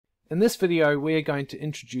In this video we're going to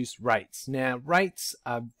introduce rates. Now rates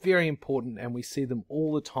are very important and we see them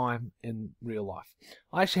all the time in real life.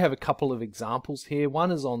 I actually have a couple of examples here.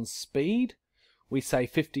 One is on speed. We say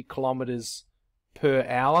 50 kilometers per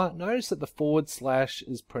hour. Notice that the forward slash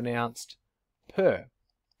is pronounced per.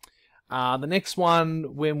 The next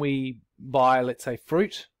one, when we buy, let's say,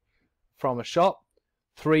 fruit from a shop,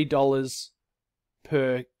 $3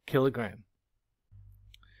 per kilogram.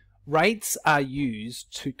 Rates are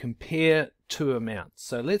used to compare two amounts.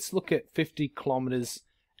 So let's look at 50 kilometers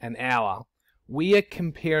an hour. We are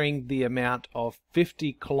comparing the amount of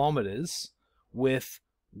 50 kilometers with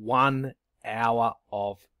 1 hour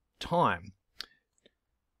of time.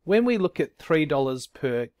 When we look at $3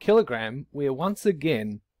 per kilogram, we are once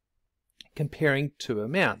again comparing two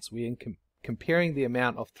amounts. We are comparing the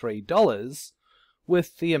amount of $3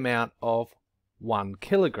 with the amount of 1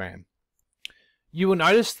 kilogram. You will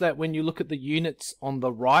notice that when you look at the units on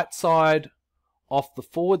the right side of the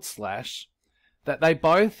forward slash, that they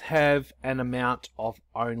both have an amount of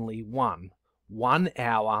only 1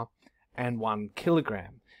 hour and 1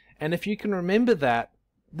 kilogram. And if you can remember that,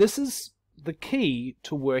 this is the key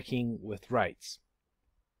to working with rates.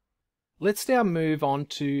 Let's now move on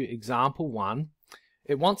to example 1.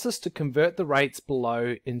 It wants us to convert the rates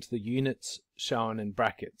below into the units shown in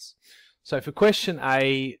brackets. So for question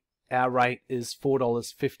A, our rate is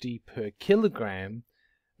 $4.50 per kilogram.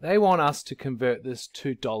 They want us to convert this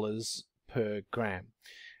to dollars per gram.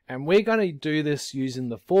 And we're going to do this using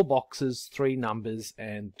the 4 boxes, 3 numbers,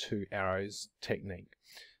 and 2 arrows technique.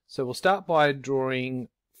 So we'll start by drawing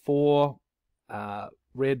 4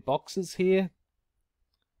 red boxes here.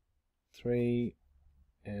 3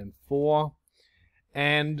 and 4.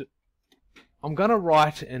 And I'm going to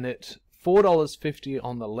write in it $4.50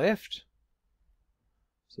 on the left.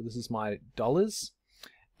 So this is my dollars,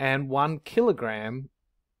 and 1 kilogram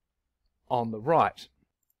on the right.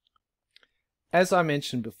 As I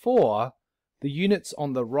mentioned before, the units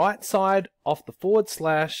on the right side of the forward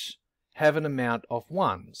slash have an amount of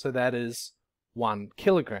 1, so that is 1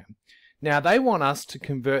 kilogram. Now they want us to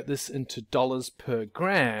convert this into dollars per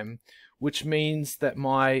gram, which means that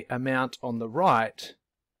my amount on the right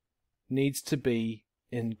needs to be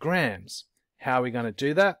in grams. How are we going to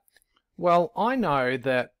do that? Well, I know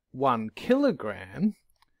that 1 kilogram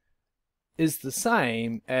is the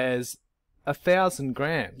same as 1,000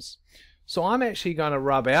 grams. So I'm actually going to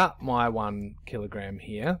rub out my 1 kilogram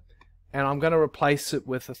here, and I'm going to replace it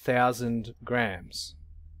with 1,000 grams,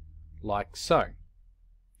 like so.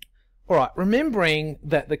 Alright, remembering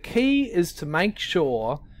that the key is to make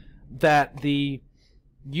sure that the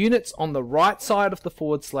units on the right side of the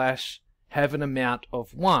forward slash have an amount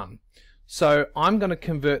of 1. So I'm going to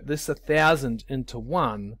convert this 1,000 into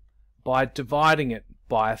 1 by dividing it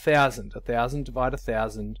by 1,000. 1,000 divided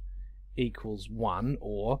 1,000 equals 1,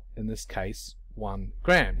 or in this case 1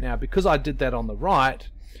 gram. Now because I did that on the right,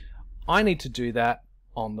 I need to do that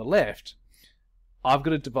on the left. I've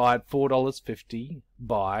got to divide $4.50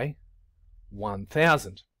 by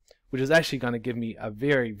 1,000, which is actually going to give me a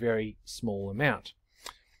very, very small amount.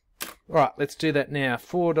 Alright, let's do that now.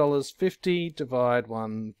 $4.50 divide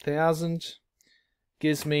 1,000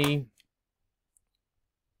 gives me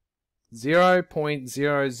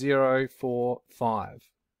 0.0045.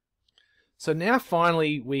 So now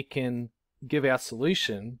finally we can give our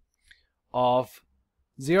solution of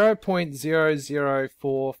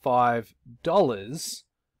 $0.0045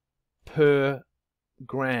 per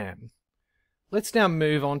gram. Let's now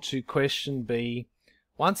move on to question B.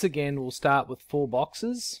 Once again, we'll start with 4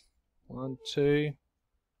 boxes. 1, 2,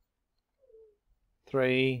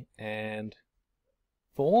 3, and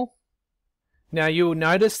 4. Now you'll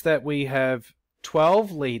notice that we have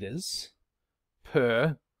 12 liters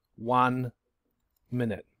per 1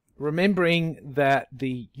 minute. Remembering that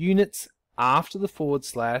the units after the forward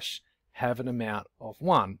slash have an amount of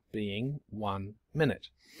 1, being 1 minute.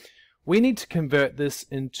 We need to convert this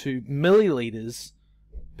into milliliters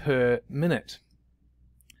per minute.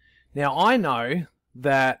 Now I know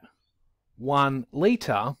that 1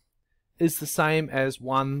 litre is the same as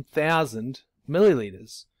 1,000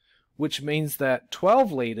 milliliters, which means that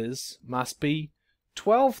 12 litres must be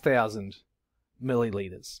 12,000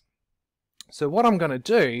 milliliters. So what I'm going to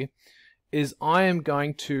do is I am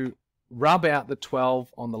going to rub out the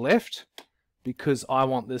 12 on the left because I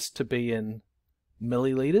want this to be in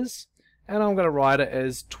milliliters, and I'm going to write it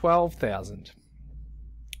as 12,000.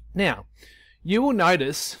 Now you will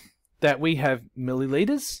notice that we have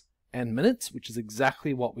milliliters and minutes, which is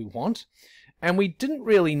exactly what we want, and we didn't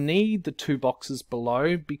really need the 2 boxes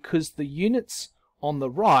below because the units on the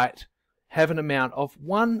right have an amount of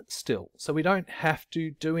 1 still, so we don't have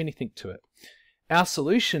to do anything to it. Our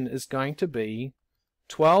solution is going to be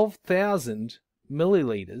 12,000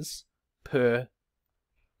 milliliters per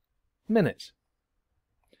minute.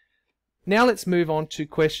 Now let's move on to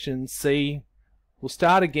question C. We'll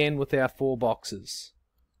start again with our 4 boxes.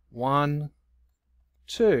 1,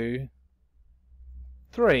 2,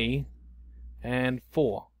 3, and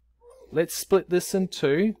 4. Let's split this in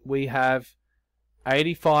two. We have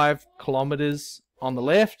 85 kilometers on the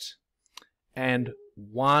left and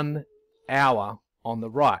 1 hour on the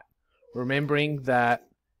right. Remembering that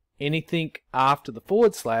anything after the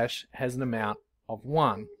forward slash has an amount of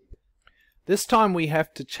 1. This time we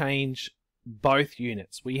have to change both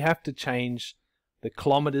units. We have to change the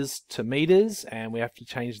kilometers to meters, and we have to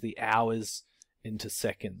change the hours into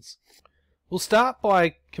seconds. We'll start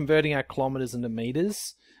by converting our kilometers into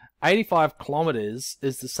meters. 85 kilometers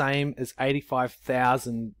is the same as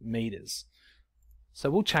 85,000 meters.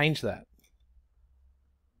 So we'll change that.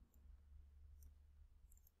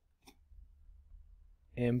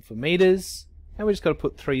 M for meters, and we just got to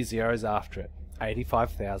put 3 zeros after it.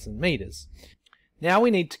 85,000 meters. Now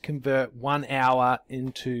we need to convert 1 hour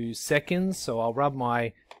into seconds, so I'll rub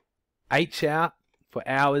my H out for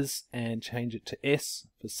hours and change it to S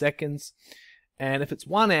for seconds. And if it's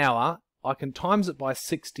 1 hour, I can times it by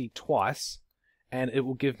 60 twice, and it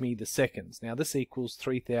will give me the seconds. Now this equals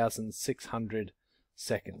 3,600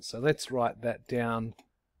 seconds. So let's write that down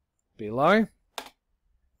below.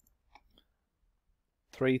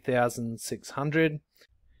 3,600.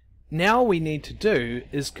 Now all we need to do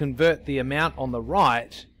is convert the amount on the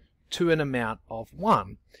right to an amount of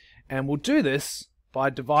 1. And we'll do this by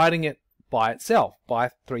dividing it by itself,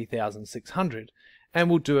 by 3,600. And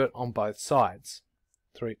we'll do it on both sides.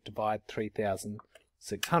 Divide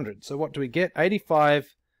 3,600. So what do we get?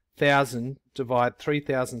 85,000 divide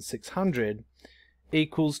 3,600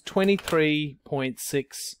 equals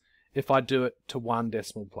 23.6 if I do it to 1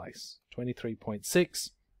 decimal place.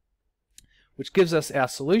 23.6. which gives us our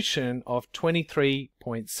solution of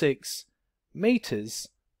 23.6 meters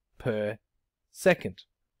per second.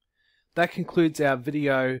 That concludes our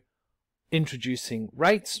video introducing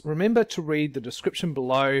rates. Remember to read the description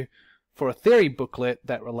below for a theory booklet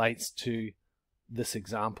that relates to this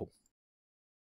example.